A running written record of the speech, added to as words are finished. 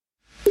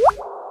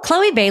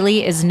Chloe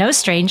Bailey is no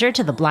stranger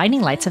to the blinding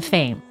lights of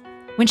fame.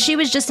 When she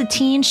was just a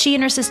teen, she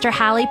and her sister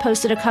Halle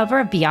posted a cover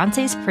of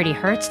Beyoncé's Pretty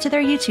Hurts to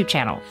their YouTube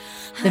channel.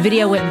 The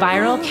video went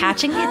viral,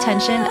 catching the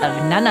attention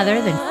of none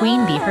other than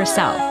Queen Bee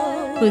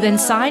herself, who then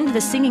signed the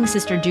singing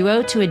sister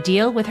duo to a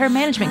deal with her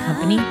management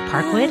company,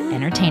 Parkwood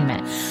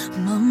Entertainment.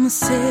 Mama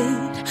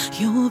said,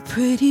 you're a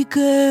pretty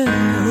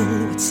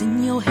girl, it's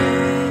in your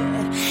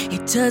head.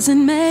 It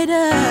doesn't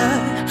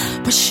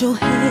matter, brush your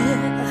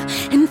hair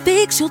and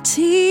fix your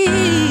teeth.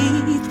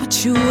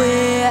 What you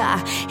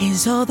wear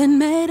is all that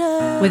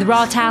matters. With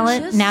raw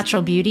talent,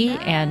 natural beauty,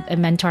 and a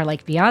mentor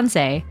like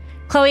Beyoncé,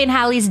 Chloe and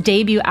Halle's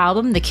debut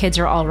album, The Kids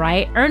Are All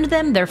Right, earned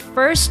them their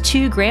first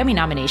 2 Grammy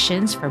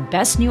nominations for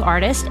Best New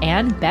Artist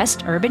and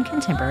Best Urban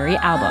Contemporary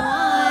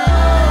Album.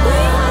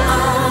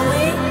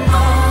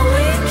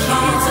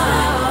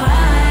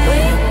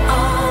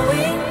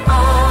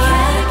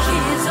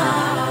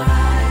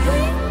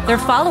 Their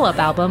follow-up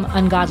album,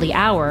 Ungodly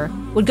Hour,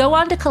 would go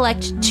on to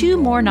collect 2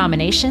 more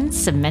nominations,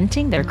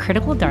 cementing their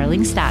critical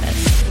darling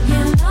status. You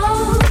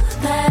know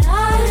that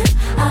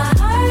I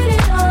heard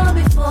it all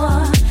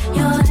before.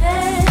 You're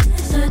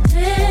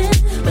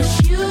hesitant,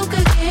 but you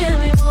could give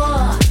me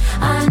more.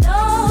 I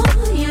know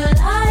you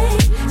like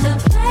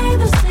to play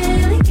the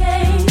silly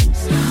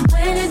games.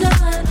 When it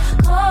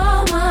doesn't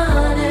call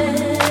my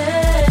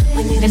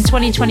name. In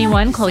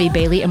 2021, Chloe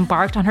Bailey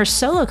embarked on her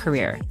solo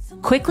career,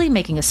 quickly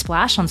making a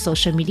splash on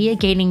social media,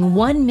 gaining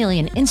 1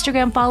 million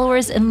Instagram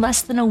followers in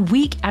less than a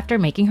week after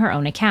making her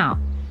own account.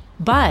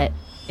 But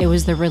it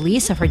was the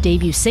release of her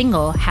debut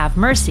single, Have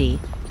Mercy,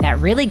 that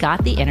really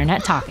got the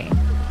internet talking.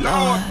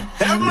 Lord,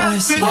 have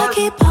mercy. I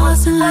keep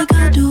pausing like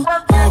I do.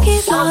 I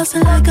keep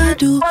flossing like I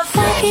do.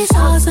 I keep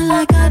saucing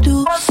like I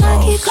do.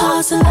 I keep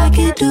causing like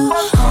you do.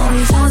 All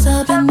these eyes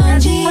up in my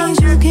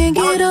jeans. You can't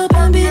get up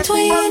in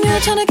between.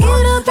 You're trying to get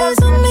a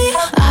piece of me.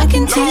 I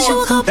can teach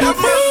you a couple of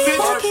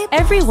things.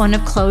 Every one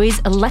of Chloe's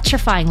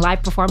electrifying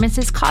live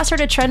performances caused her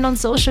to trend on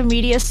social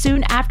media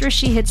soon after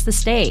she hits the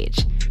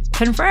stage,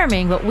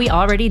 confirming what we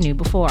already knew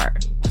before.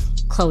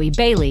 Chloe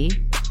Bailey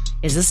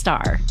is a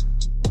star.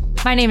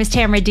 My name is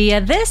Tamara Dia.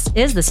 This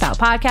is the Spout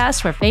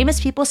Podcast, where famous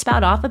people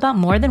spout off about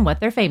more than what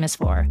they're famous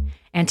for.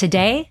 And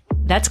today,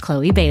 that's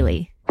Chloe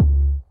Bailey.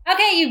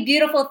 Okay, you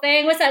beautiful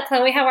thing. What's up,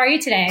 Chloe? How are you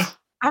today?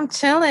 I'm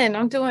chilling.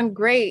 I'm doing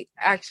great,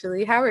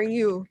 actually. How are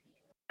you?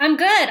 I'm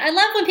good. I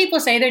love when people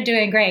say they're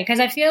doing great because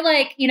I feel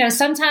like,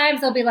 sometimes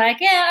they'll be like,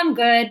 yeah, I'm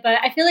good. But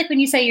I feel like when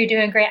you say you're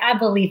doing great, I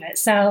believe it.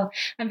 So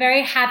I'm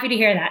very happy to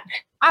hear that.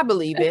 I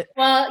believe it.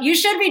 Well, you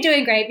should be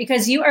doing great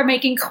because you are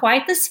making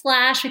quite the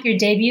splash with your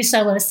debut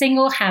solo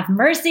single, Have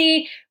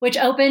Mercy, which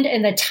opened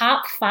in the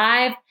top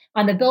 5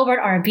 on the Billboard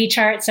R&B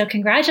chart. So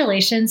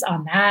congratulations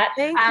on that.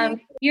 Thank you.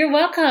 You're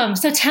welcome.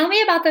 So tell me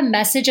about the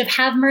message of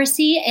Have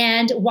Mercy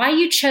and why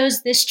you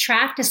chose this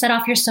track to set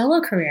off your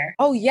solo career.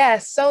 Oh,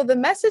 yes. So the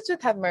message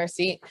with Have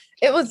Mercy,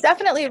 it was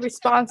definitely a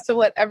response to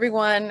what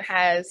everyone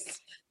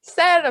has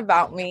said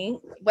about me,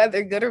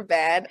 whether good or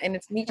bad. And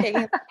it's me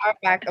taking the power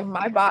back of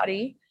my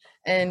body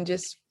and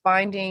just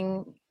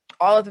finding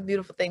all of the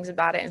beautiful things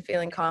about it and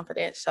feeling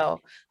confident. So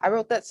I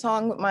wrote that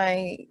song with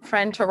my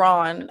friend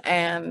Tehran,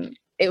 and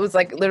it was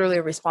like literally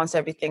a response to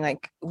everything.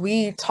 Like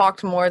we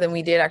talked more than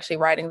we did actually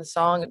writing the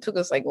song. It took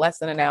us like less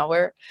than an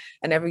hour,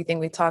 and everything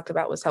we talked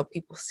about was how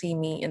people see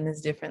me in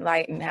this different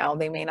light and how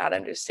they may not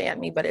understand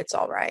me, but it's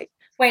all right.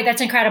 Wait,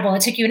 that's incredible.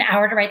 It took you an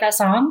hour to write that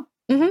song?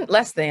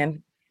 Less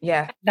than.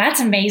 Yeah.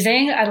 That's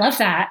amazing. I love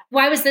that.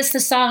 Why was this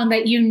the song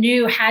that you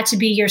knew had to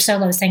be your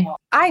solo single?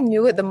 I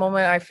knew it the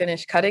moment I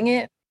finished cutting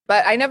it,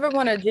 but I never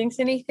want to jinx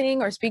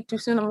anything or speak too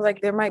soon. I was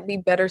like, there might be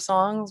better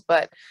songs,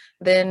 but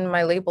then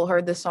my label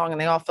heard this song and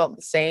they all felt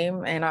the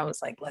same. And I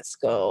was like, let's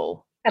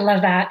go. I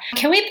love that.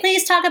 Can we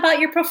please talk about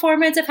your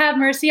performance of Have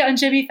Mercy on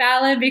Jimmy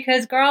Fallon?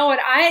 Because girl,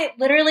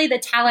 the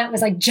talent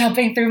was like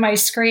jumping through my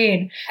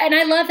screen. And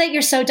I love that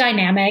you're so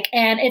dynamic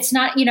and it's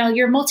not,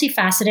 you're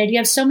multifaceted. You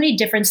have so many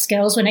different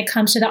skills when it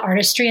comes to the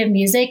artistry of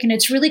music. And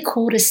it's really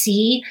cool to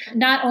see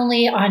not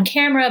only on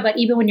camera, but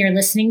even when you're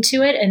listening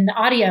to it in the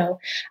audio.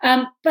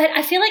 But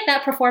I feel like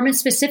that performance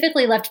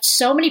specifically left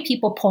so many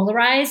people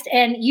polarized.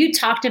 And you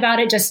talked about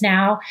it just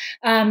now,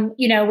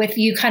 with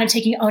you kind of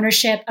taking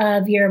ownership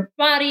of your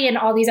body and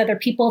all these other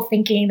people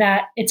thinking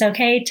that it's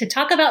okay to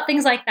talk about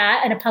things like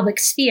that in a public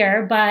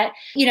sphere. But,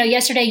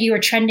 yesterday you were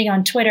trending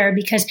on Twitter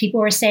because people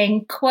were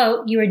saying,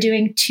 quote, you were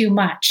doing too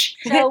much.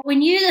 So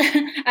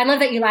I love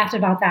that you laughed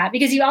about that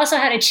because you also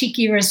had a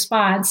cheeky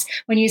response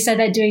when you said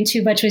that doing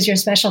too much was your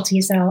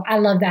specialty. So I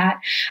love that.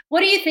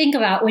 What do you think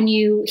about when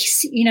you,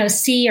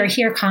 see or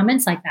hear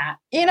comments like that?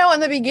 In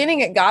the beginning,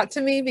 it got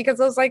to me because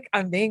I was like,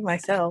 I'm being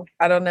myself.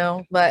 I don't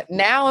know. But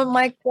now I'm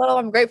like, well,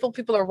 I'm grateful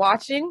people are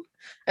watching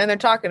and they're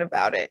talking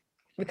about it.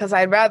 Because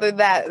I'd rather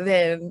that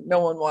than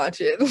no one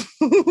watch it.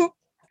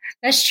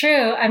 That's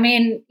true. I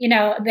mean,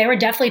 they were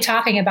definitely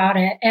talking about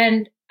it.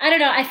 And I don't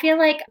know. I feel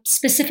like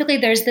specifically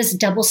there's this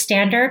double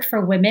standard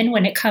for women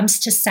when it comes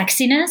to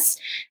sexiness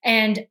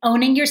and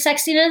owning your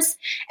sexiness.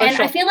 For And I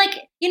sure. feel like,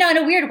 in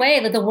a weird way,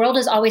 that the world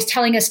is always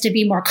telling us to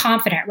be more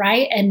confident,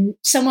 right? And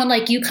someone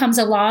like you comes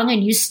along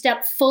and you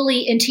step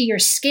fully into your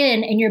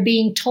skin and you're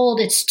being told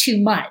it's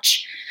too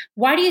much.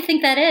 Why do you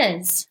think that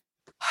is?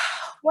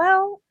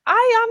 Well,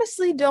 I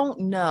honestly don't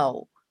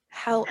know.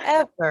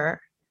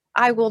 However,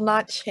 I will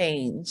not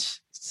change.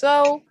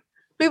 So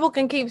people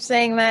can keep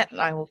saying that,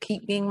 and I will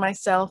keep being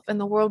myself, and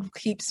the world will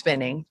keep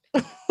spinning.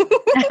 Do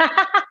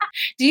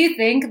you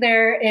think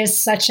there is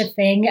such a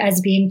thing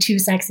as being too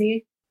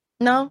sexy?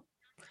 No,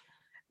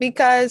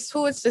 because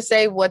who is to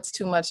say what's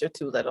too much or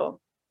too little?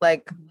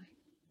 Like,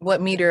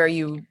 what meter are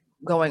you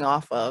going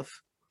off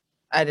of?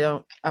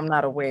 I'm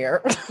not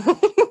aware.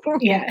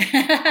 Yeah.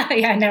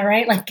 Yeah, I know,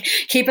 right? Like,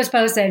 keep us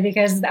posted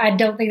because I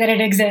don't think that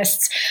it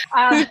exists.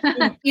 Um,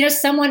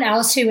 someone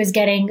else who was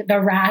getting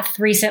the wrath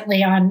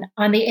recently on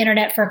the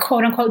internet for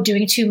quote unquote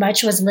doing too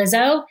much was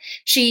Lizzo.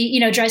 She,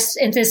 dressed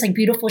into this like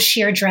beautiful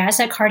sheer dress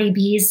at Cardi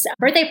B's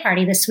birthday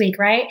party this week,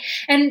 right?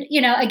 And,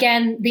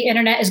 again, the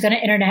internet is going to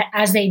internet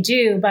as they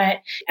do. But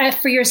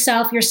for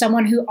yourself, you're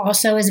someone who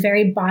also is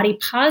very body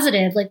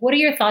positive. Like, what are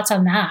your thoughts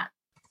on that?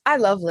 I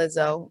love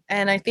Lizzo.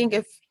 And I think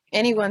if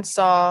anyone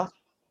saw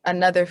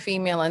another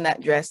female in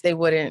that dress, they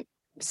wouldn't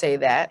say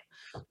that.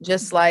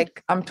 Just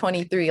like I'm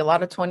 23, a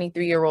lot of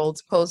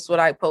 23-year-olds post what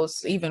I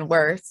post, even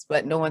worse,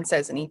 but no one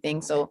says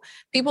anything. So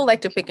people like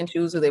to pick and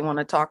choose who they want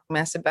to talk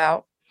mess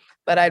about.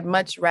 But I'd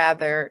much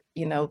rather,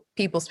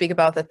 people speak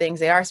about the things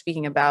they are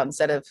speaking about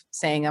instead of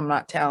saying I'm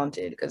not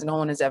talented, because no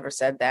one has ever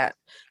said that.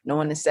 No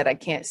one has said I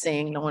can't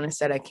sing. No one has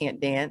said I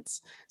can't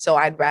dance. So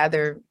I'd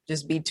rather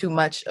just be too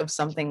much of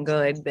something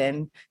good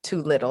than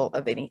too little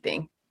of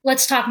anything.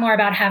 Let's talk more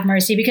about Have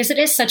Mercy because it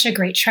is such a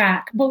great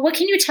track. But what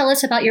can you tell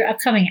us about your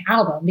upcoming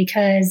album?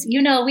 Because,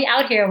 we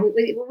out here,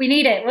 we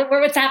need it.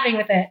 What's happening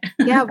with it?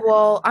 Yeah,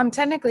 well, I'm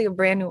technically a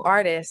brand new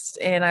artist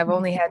and I've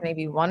only had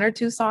maybe one or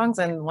two songs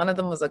and one of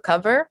them was a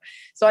cover.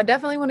 So I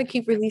definitely want to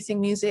keep releasing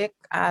music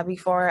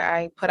before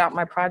I put out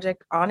my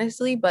project,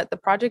 honestly. But the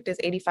project is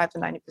 85 to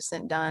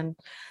 90% done.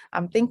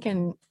 I'm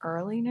thinking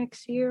early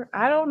next year.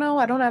 I don't know.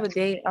 I don't have a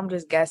date. I'm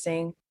just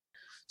guessing.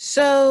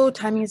 So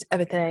timing is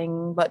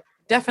everything, but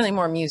definitely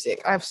more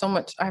music. I have so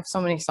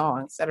many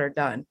songs that are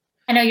done.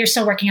 I know you're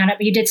still working on it,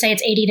 but you did say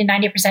it's 80 to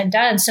 90%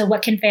 done. So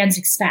what can fans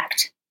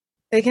expect?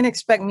 They can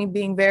expect me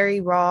being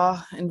very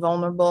raw and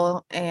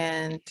vulnerable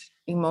and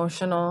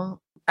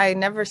emotional. I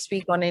never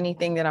speak on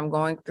anything that I'm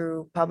going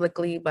through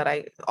publicly, but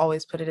I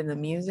always put it in the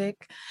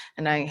music.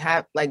 And I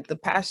have, like, the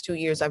past 2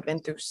 years, I've been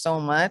through so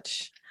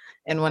much.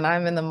 And when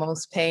I'm in the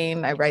most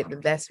pain, I write the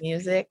best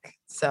music.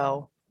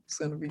 So it's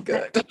going to be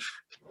good.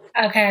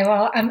 Okay,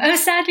 well, I'm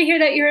sad to hear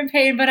that you're in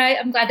pain, but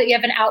I'm glad that you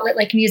have an outlet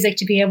like music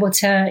to be able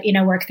to,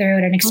 work through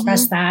it and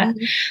express that.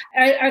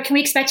 Can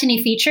we expect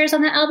any features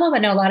on the album? I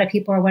know a lot of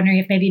people are wondering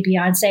if maybe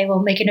Beyonce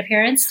will make an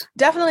appearance.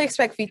 Definitely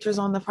expect features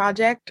on the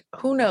project.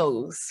 Who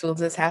knows? We'll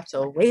just have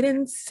to wait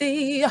and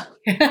see.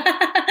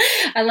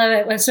 I love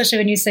it, especially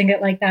when you sing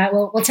it like that.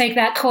 We'll take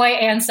that coy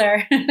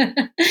answer.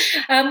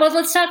 Well,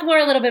 let's talk more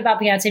a little bit about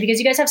Beyonce because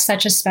you guys have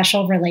such a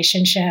special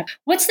relationship.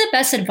 What's the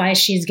best advice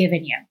she's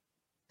given you?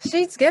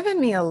 She's given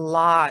me a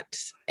lot,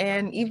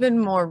 and even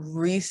more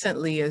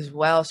recently as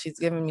well, she's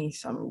given me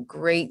some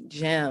great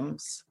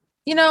gems.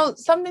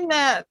 Something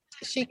that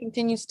she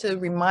continues to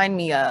remind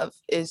me of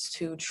is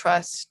to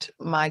trust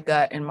my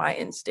gut and my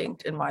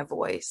instinct and my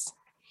voice.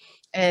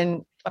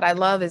 And what I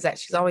love is that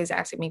she's always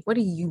asking me, what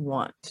do you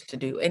want to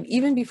do? And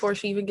even before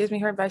she even gives me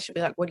her advice, she'll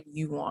be like, what do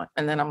you want?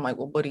 And then I'm like,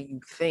 well, what do you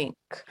think?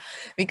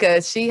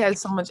 Because she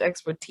has so much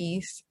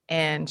expertise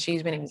and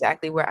she's been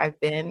exactly where I've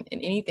been.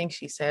 And anything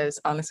she says,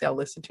 honestly, I'll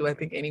listen to. I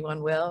think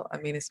anyone will. I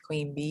mean, it's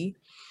Queen Bee.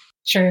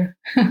 True.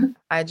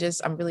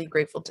 I'm really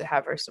grateful to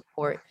have her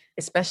support,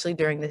 especially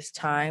during this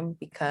time,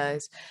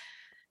 because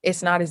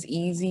it's not as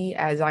easy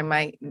as I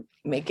might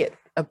make it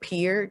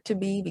appear to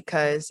be,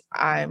 because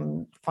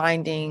I'm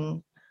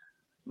finding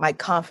my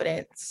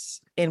confidence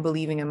in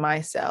believing in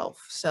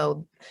myself.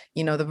 So,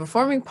 the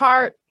performing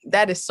part,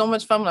 that is so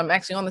much fun when I'm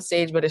actually on the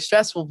stage, but it's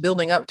stressful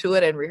building up to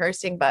it and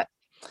rehearsing. But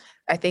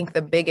I think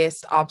the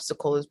biggest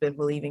obstacle has been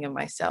believing in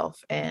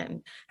myself,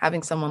 and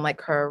having someone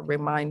like her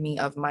remind me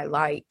of my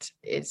light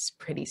is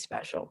pretty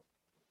special.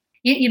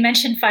 You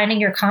mentioned finding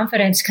your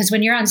confidence because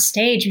when you're on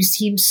stage, you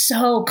seem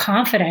so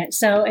confident.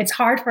 So it's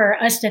hard for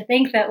us to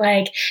think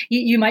that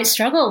you might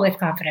struggle with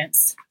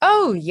confidence.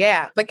 Oh,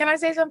 yeah. But can I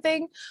say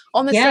something?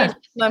 On the stage,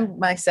 I'm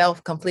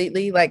myself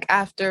completely. Like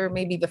after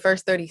maybe the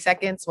first 30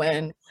 seconds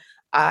when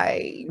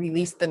I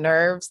release the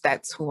nerves,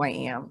 that's who I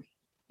am.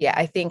 Yeah,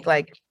 I think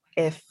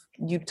if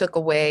you took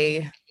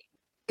away,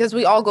 because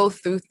we all go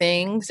through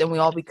things and we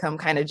all become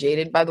kind of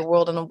jaded by the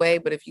world in a way.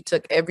 But if you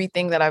took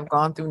everything that I've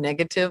gone through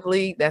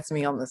negatively, that's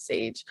me on the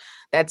stage.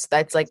 That's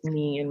like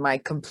me in my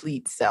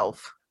complete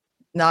self,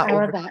 not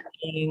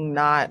overthinking,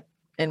 not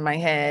in my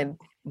head.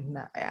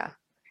 Yeah.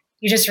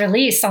 You just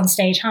release on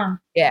stage, huh?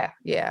 Yeah.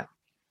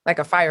 like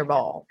a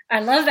fireball. I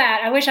love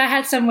that. I wish I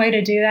had some way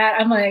to do that.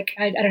 I'm like,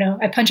 I don't know.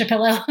 I punch a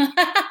pillow,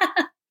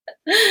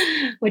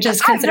 which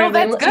is I know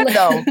considerably that's good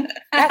though.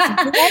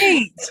 That's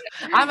great.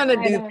 I'm gonna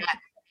I do know. that.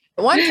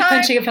 One time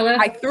Punching a pillow.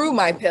 I threw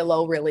my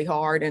pillow really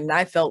hard and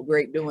I felt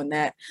great doing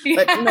that.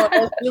 But you know,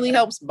 it really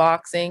helps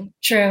boxing.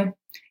 True.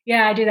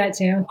 Yeah, I do that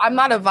too. I'm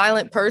not a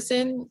violent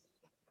person,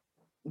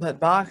 but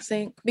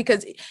boxing,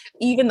 because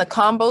even the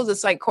combos,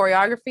 it's like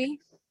choreography.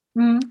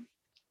 Mhm.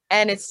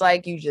 And it's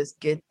like you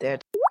just get there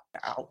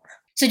out.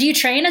 So do you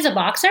train as a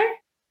boxer?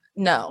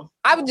 No,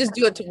 I would just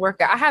do it to work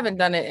out. I haven't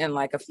done it in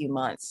like a few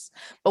months.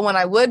 But when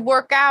I would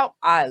work out,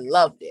 I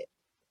loved it.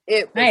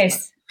 It was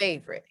Nice. my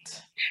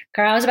favorite.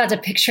 Girl, I was about to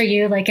picture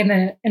you like in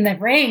the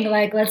ring,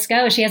 like, let's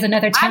go. She has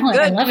another talent.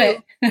 I good, love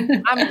too.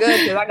 it. I'm good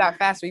because I got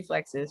fast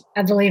reflexes.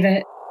 I believe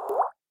it.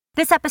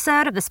 This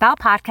episode of the Spout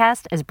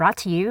Podcast is brought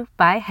to you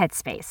by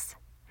Headspace.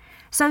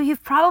 So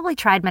you've probably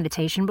tried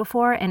meditation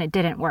before and it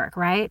didn't work,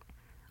 right?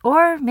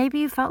 Or maybe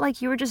you felt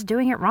like you were just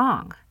doing it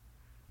wrong.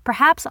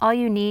 Perhaps all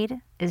you need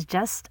is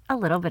just a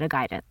little bit of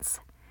guidance.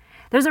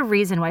 There's a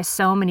reason why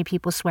so many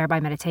people swear by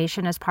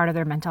meditation as part of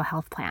their mental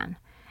health plan,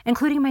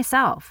 including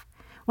myself.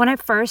 When I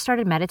first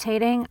started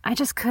meditating, I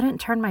just couldn't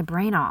turn my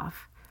brain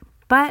off.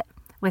 But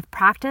with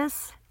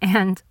practice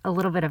and a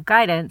little bit of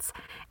guidance,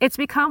 it's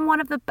become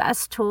one of the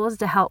best tools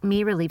to help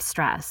me relieve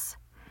stress.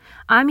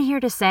 I'm here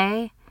to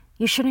say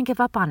you shouldn't give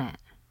up on it.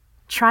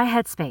 Try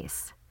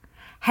Headspace.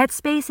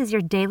 Headspace is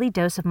your daily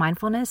dose of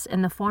mindfulness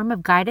in the form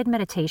of guided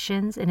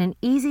meditations in an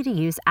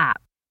easy-to-use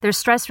app. Their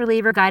stress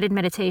reliever guided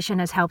meditation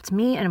has helped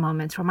me in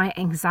moments where my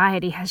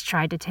anxiety has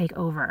tried to take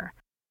over.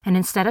 And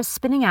instead of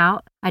spinning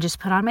out, I just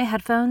put on my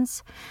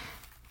headphones,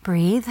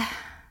 breathe,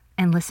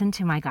 and listen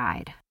to my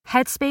guide.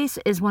 Headspace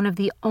is one of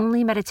the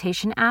only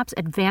meditation apps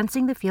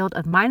advancing the field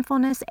of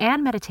mindfulness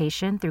and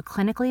meditation through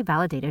clinically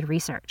validated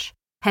research.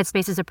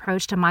 Headspace's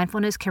approach to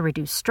mindfulness can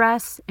reduce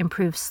stress,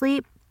 improve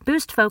sleep,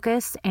 boost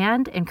focus,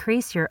 and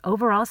increase your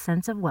overall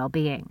sense of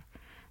well-being.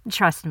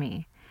 Trust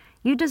me,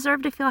 you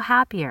deserve to feel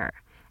happier,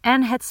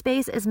 and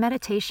Headspace is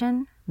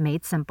meditation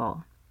made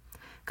simple.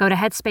 Go to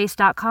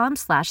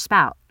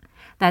headspace.com/spout.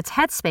 That's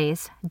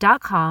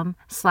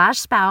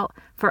headspace.com/spout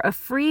for a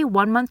free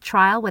 1-month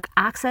trial with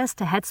access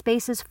to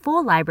Headspace's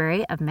full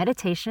library of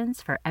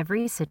meditations for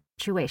every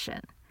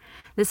situation.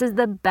 This is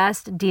the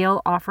best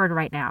deal offered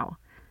right now.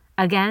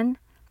 Again,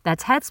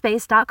 that's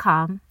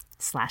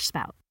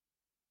headspace.com/spout.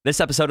 This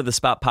episode of the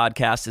Spout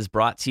Podcast is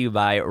brought to you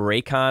by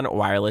Raycon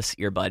wireless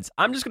earbuds.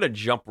 I'm just going to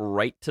jump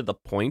right to the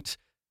point.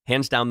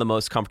 Hands down, the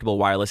most comfortable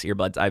wireless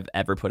earbuds I've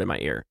ever put in my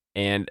ear.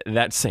 And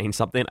that's saying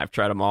something. I've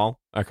tried them all.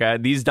 Okay.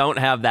 These don't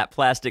have that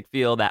plastic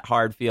feel, that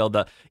hard feel,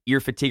 the ear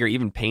fatigue, or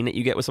even pain that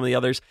you get with some of the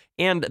others.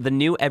 And the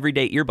new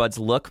everyday earbuds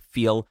look,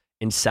 feel,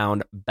 and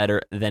sound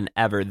better than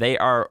ever. They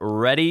are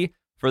ready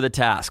for the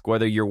task.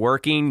 Whether you're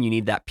working, you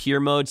need that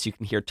pure mode so you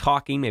can hear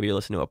talking. Maybe you're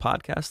listening to a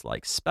podcast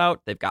like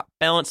Spout. They've got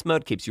balance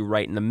mode, keeps you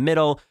right in the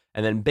middle.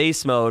 And then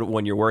bass mode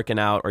when you're working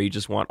out or you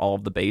just want all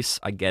of the bass.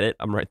 I get it.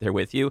 I'm right there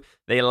with you.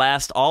 They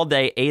last all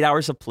day, 8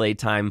 hours of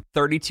playtime,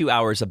 32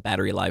 hours of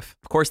battery life.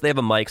 Of course, they have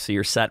a mic, so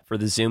you're set for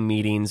the Zoom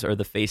meetings or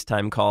the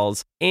FaceTime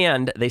calls.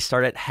 And they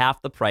start at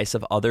half the price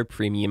of other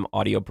premium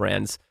audio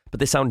brands, but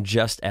they sound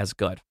just as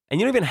good. And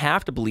you don't even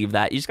have to believe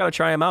that. You just got to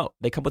try them out.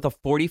 They come with a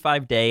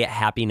 45-day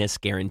happiness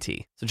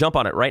guarantee. So jump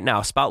on it right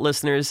now. Spout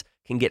listeners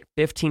can get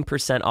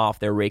 15% off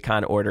their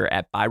Raycon order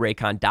at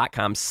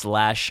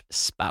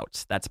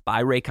buyraycon.com/spout. That's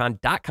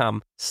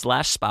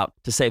buyraycon.com/spout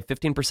to save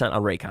 15%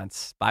 on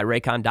Raycons.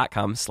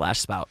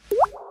 Buyraycon.com/spout.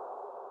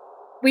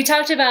 We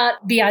talked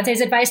about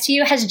Beyonce's advice to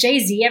you. Has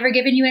Jay-Z ever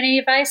given you any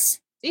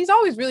advice? He's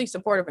always really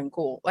supportive and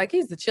cool. Like,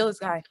 he's the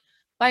chillest guy.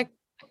 Like,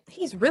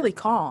 he's really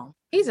calm.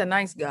 He's a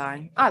nice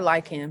guy. I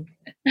like him.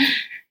 Do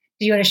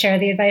you want to share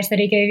the advice that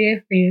he gave you?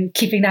 Or are you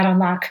keeping that on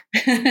lock?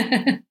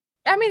 I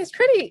mean, it's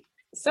pretty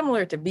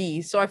similar to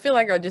B, so I feel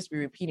like I'll just be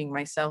repeating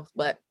myself,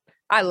 but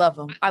I love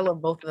them. I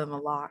love both of them a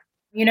lot.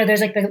 You know,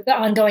 there's like the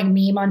ongoing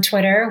meme on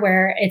Twitter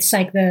where it's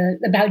like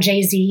about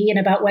Jay-Z and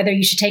about whether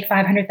you should take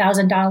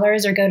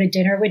 $500,000 or go to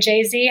dinner with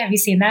Jay-Z. Have you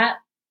seen that?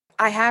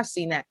 I have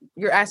seen that.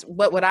 You're asking,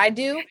 what would I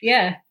do?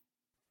 Yeah.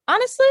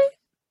 Honestly,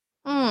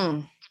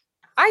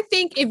 I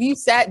think if you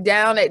sat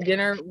down at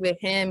dinner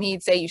with him,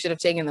 he'd say you should have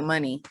taken the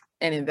money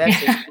and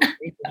invested in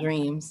your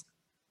dreams.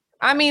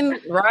 I mean,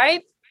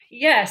 right?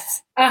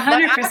 Yes, But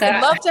 100%.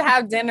 I'd love to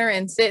have dinner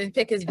and sit and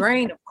pick his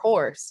brain, of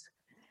course.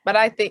 But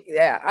I think,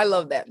 yeah, I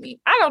love that meme.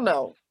 I don't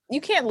know.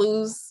 You can't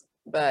lose,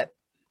 but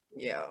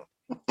yeah.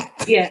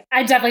 Yeah,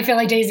 I definitely feel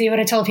like Jay-Z would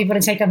have told people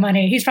to take the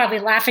money. He's probably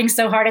laughing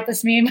so hard at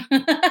this meme.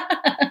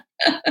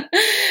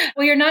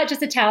 Well, you're not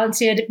just a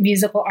talented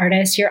musical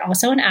artist. You're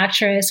also an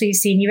actress. We've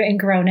seen you in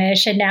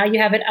Grownish, and now you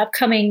have an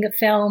upcoming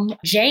film,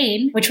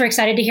 Jane, which we're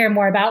excited to hear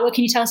more about. What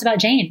can you tell us about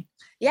Jane?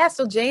 Yeah,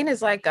 so Jane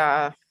is like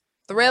a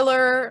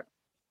thriller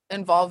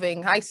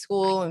involving high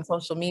school and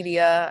social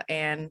media,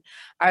 and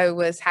I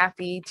was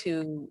happy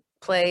to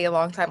play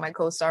alongside my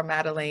co-star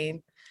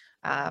Madeline.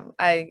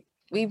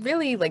 We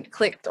really like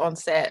clicked on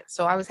set,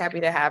 so I was happy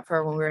to have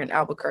her when we were in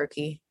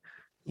Albuquerque.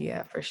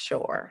 Yeah, for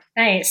sure.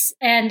 Nice.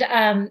 And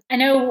I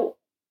know,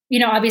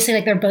 obviously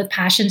like they're both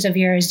passions of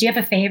yours. Do you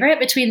have a favorite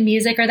between the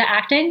music or the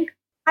acting?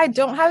 I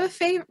don't have a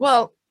favorite.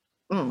 Well,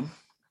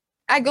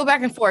 I go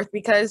back and forth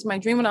because my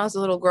dream when I was a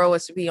little girl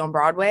was to be on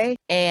Broadway,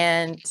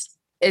 and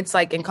it's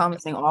like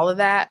encompassing all of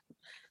that.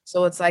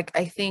 So it's like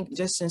I think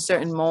just in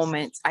certain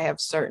moments I have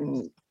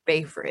certain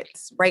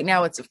favorites. Right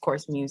now it's of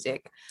course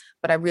music,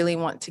 but I really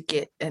want to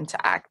get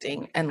into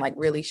acting and like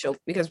really show,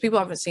 because people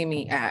haven't seen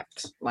me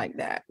act like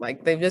that.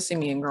 Like they've just seen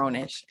me in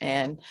Grownish,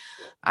 and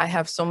I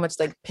have so much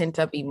like pent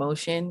up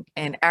emotion,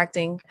 and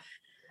acting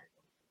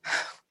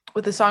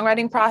with the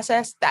songwriting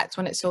process, that's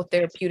when it's so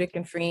therapeutic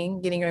and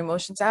freeing, getting your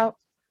emotions out.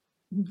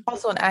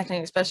 Also in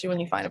acting, especially when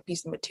you find a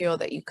piece of material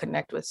that you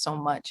connect with so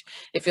much,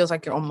 it feels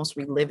like you're almost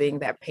reliving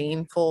that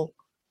painful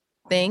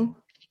thing,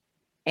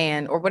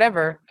 and or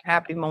whatever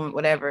happy moment,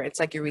 whatever, it's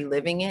like you're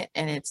reliving it,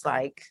 and it's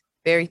like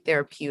very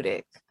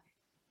therapeutic.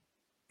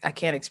 I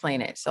can't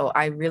explain it, so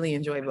I really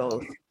enjoy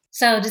both.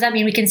 So does that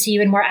mean we can see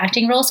you in more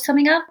acting roles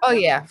coming up? Oh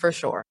yeah, for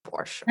sure.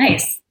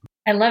 Nice.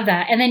 I love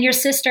that. And then your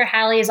sister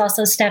Hallie is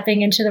also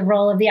stepping into the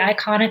role of the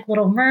iconic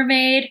Little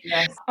Mermaid.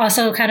 Yes.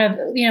 Also kind of,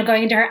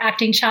 going into her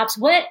acting chops.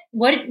 What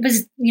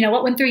was,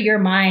 what went through your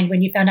mind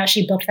when you found out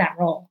she booked that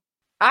role?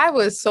 I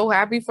was so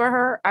happy for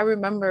her. I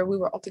remember we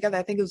were all together,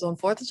 I think it was on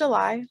 4th of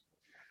July,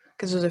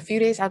 because it was a few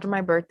days after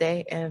my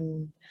birthday,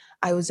 and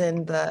I was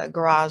in the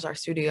garage, our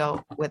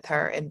studio, with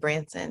her in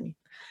Branson,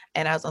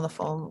 and I was on the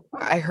phone.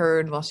 I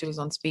heard while she was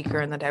on speaker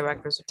and the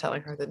directors were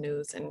telling her the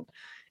news, and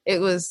it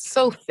was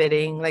so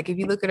fitting. Like if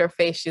you look at her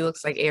face, she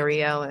looks like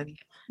Ariel, and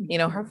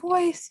her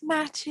voice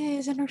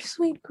matches and her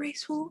sweet,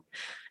 graceful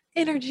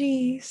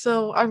energy.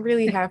 So I'm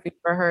really happy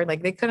for her.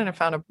 Like they couldn't have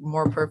found a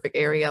more perfect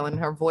Ariel, and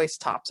her voice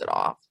tops it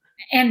off.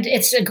 And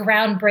it's a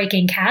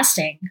groundbreaking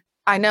casting.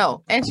 I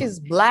know. And she's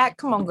Black.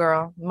 Come on,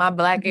 girl. My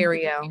Black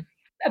Ariel.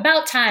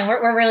 About time.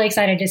 We're really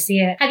excited to see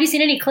it. Have you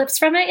seen any clips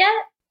from it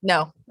yet?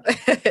 No.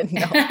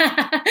 No.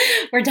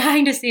 We're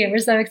dying to see it. We're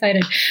so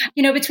excited.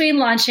 Between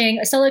launching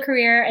a solo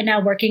career and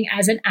now working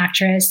as an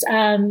actress,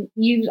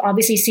 you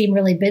obviously seem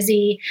really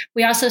busy.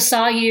 We also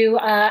saw you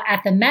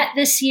at the Met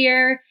this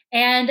year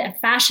and at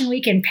Fashion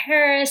Week in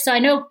Paris. So I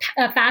know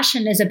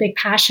fashion is a big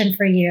passion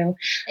for you.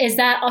 Is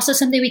that also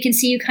something we can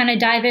see you kind of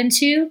dive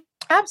into?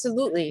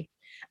 Absolutely.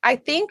 I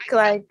think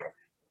like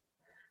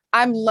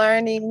I'm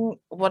learning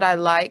what I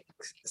like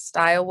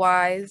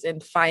style-wise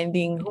and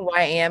finding who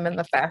I am in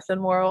the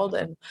fashion world.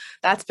 And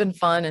that's been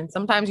fun. And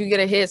sometimes you get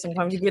a hit,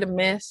 sometimes you get a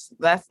miss.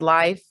 That's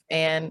life.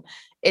 And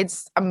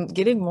I'm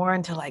getting more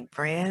into like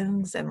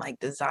brands and like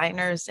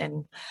designers.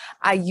 And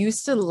I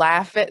used to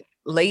laugh at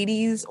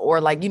ladies, or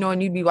like,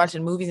 and you'd be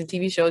watching movies and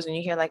TV shows and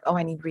you hear like, oh,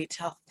 I need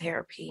retail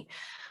therapy.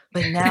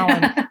 But now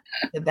I'm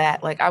to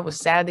that. Like I was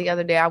sad the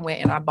other day. I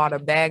went and I bought a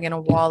bag and a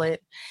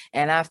wallet,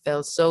 and I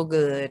felt so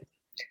good.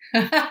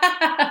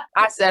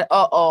 I said,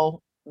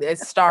 uh-oh,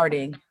 it's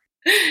starting.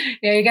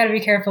 Yeah, you got to be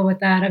careful with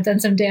that. I've done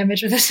some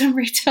damage with some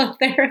retail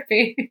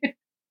therapy.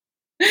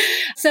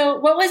 So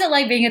what was it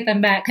like being at the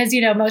Met? Because,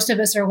 most of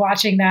us are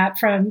watching that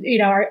from,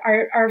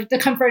 the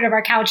comfort of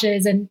our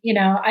couches. And,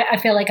 I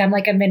feel like I'm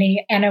like a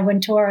mini Anna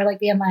Wintour, like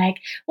being like,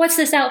 what's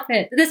this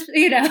outfit?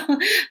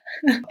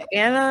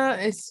 Anna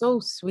is so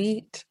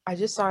sweet. I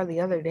just saw her the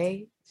other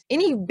day.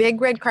 Any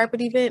big red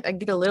carpet event, I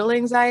get a little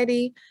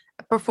anxiety.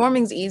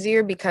 Performing's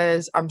easier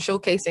because I'm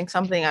showcasing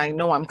something I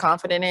know I'm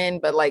confident in,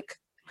 but like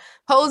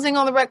posing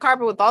on the red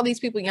carpet with all these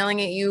people yelling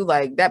at you,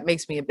 like that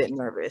makes me a bit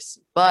nervous.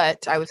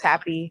 But I was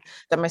happy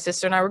that my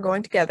sister and I were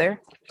going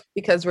together,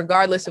 because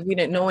regardless if we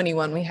didn't know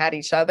anyone, we had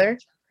each other.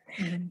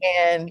 Mm-hmm.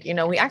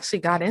 And, we actually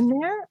got in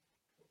there,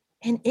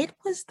 and it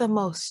was the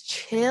most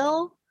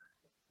chill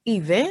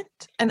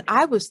event. And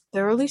I was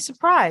thoroughly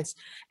surprised.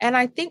 And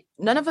I think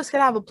none of us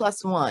could have a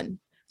 +1.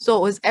 So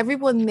it was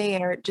everyone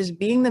there just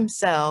being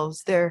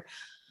themselves. They're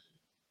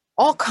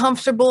all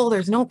comfortable.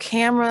 There's no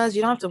cameras.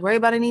 You don't have to worry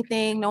about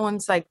anything. No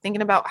one's like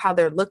thinking about how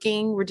they're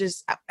looking. We're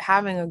just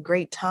having a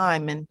great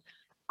time. And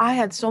I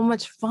had so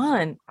much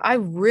fun. I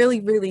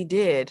really, really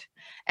did.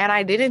 And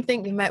I didn't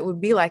think the Met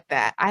would be like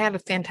that. I had a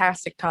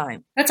fantastic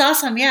time. That's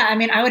awesome. Yeah. I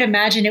mean, I would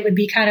imagine it would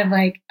be kind of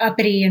like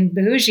uppity and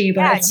bougie,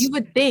 but yeah, you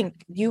would think,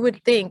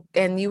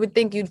 and you would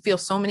think you'd feel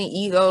so many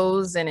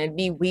egos and it'd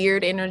be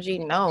weird energy.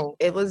 No,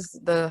 it was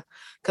the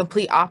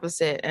complete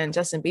opposite. And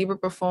Justin Bieber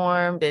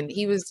performed, and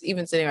he was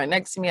even sitting right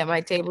next to me at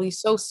my table. He's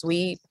so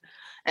sweet.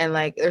 And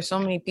like, there's so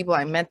many people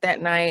I met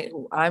that night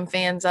who I'm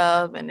fans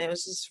of, and it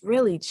was just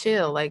really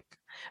chill. Like,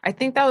 I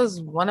think that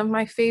was one of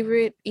my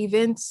favorite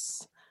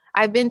events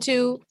I've been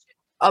to.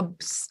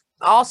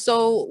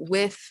 Also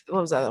with,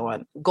 what was the other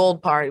one?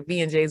 Gold Party,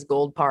 B&J's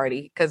Gold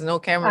Party, because no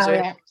cameras are.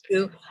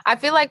 Yeah. I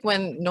feel like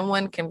when no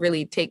one can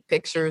really take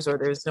pictures or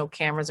there's no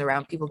cameras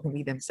around, people can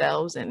be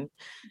themselves, and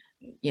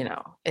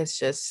it's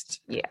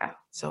just, yeah.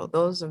 So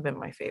those have been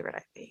my favorite,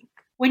 I think.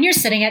 When you're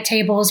sitting at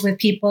tables with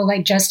people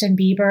like Justin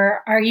Bieber,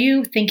 are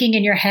you thinking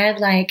in your head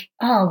like,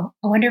 oh,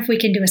 I wonder if we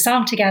can do a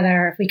song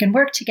together, if we can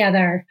work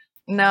together?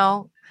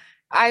 No,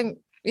 I'm,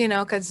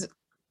 because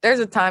there's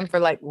a time for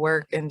like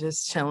work and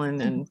just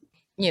chilling and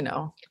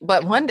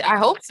But one day, I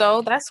hope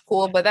so. That's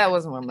cool. But that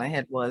wasn't where my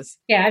head was.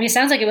 Yeah, I mean, it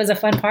sounds like it was a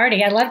fun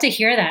party. I'd love to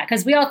hear that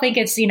because we all think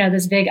it's,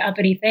 this big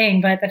uppity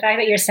thing. But the fact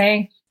that you're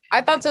saying,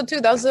 I thought so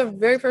too. That was the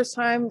very first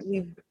time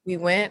we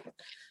went,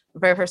 the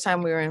very first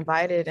time we were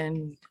invited,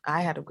 and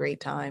I had a great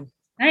time.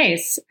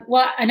 Nice.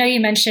 Well, I know you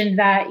mentioned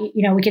that,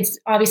 we could,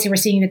 obviously we're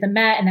seeing you at the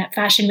Met and that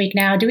Fashion Week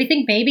now. Do we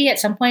think maybe at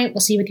some point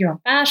we'll see you with your own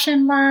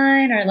fashion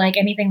line or like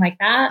anything like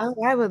that? Oh,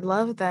 I would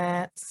love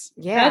that.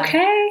 Yeah.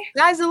 Okay.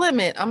 Sky's the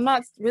limit. I'm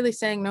not really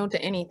saying no to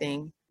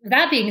anything.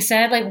 That being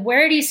said, like,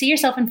 where do you see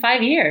yourself in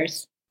 5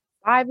 years?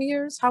 5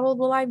 years? How old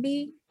will I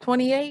be?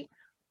 28?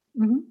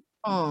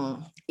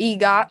 Mm-hmm.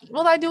 EGOT.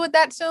 Will I do it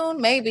that soon?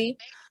 Maybe.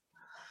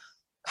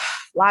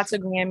 Lots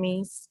of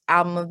Grammys,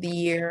 album of the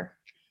year,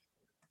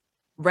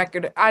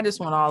 record. I just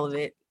want all of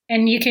it.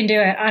 And you can do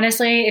it.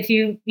 Honestly, if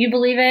you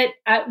believe it,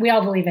 we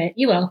all believe it.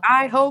 You will.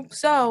 I hope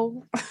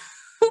so.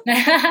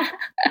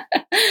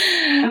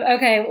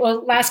 Okay.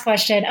 Well, last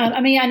question.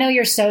 I mean, I know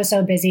you're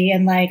so busy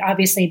and like,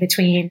 obviously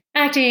between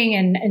acting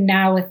and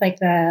now with like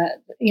the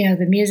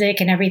music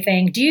and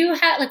everything, do you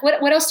have like,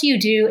 what else do you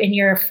do in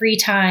your free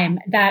time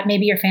that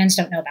maybe your fans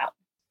don't know about?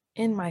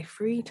 In my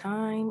free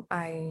time,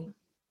 I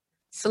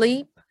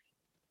sleep,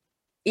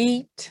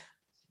 eat,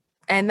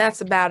 and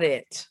that's about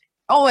it.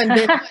 Oh, and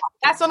then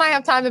that's when I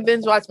have time to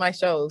binge watch my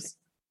shows.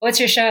 What's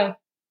your show?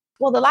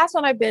 Well, the last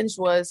one I binged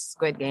was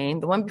Squid Game.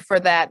 The one before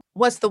that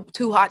was the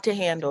Too Hot to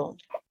Handle.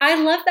 I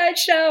love that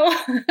show.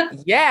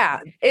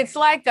 Yeah, it's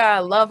like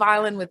Love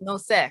Island with no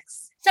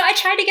sex. So I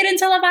tried to get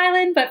into Love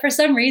Island, but for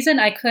some reason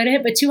I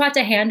couldn't. But Too Hot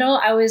to Handle,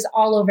 I was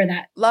all over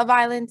that. Love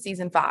Island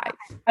season 5.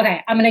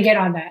 Okay, I'm going to get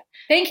on that.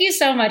 Thank you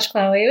so much,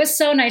 Chloe. It was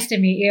so nice to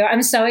meet you.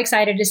 I'm so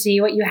excited to see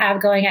what you have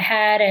going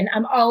ahead. And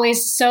I'm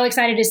always so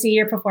excited to see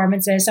your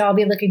performances. So I'll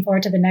be looking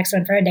forward to the next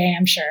one for a day,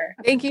 I'm sure.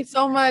 Thank you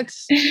so much.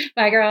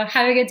 Bye, girl.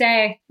 Have a good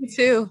day. You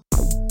too.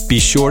 Be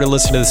sure to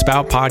listen to the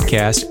Spout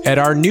Podcast at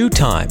our new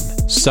time,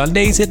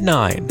 Sundays at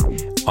 9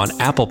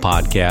 on Apple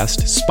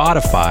Podcast,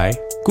 Spotify,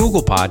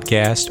 Google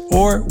Podcast,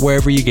 or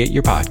wherever you get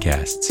your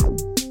podcasts.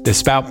 The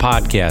Spout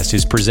Podcast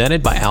is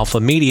presented by Alpha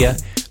Media,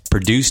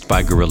 produced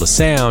by Gorilla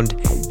Sound,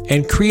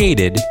 and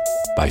created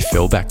by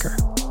Phil Becker.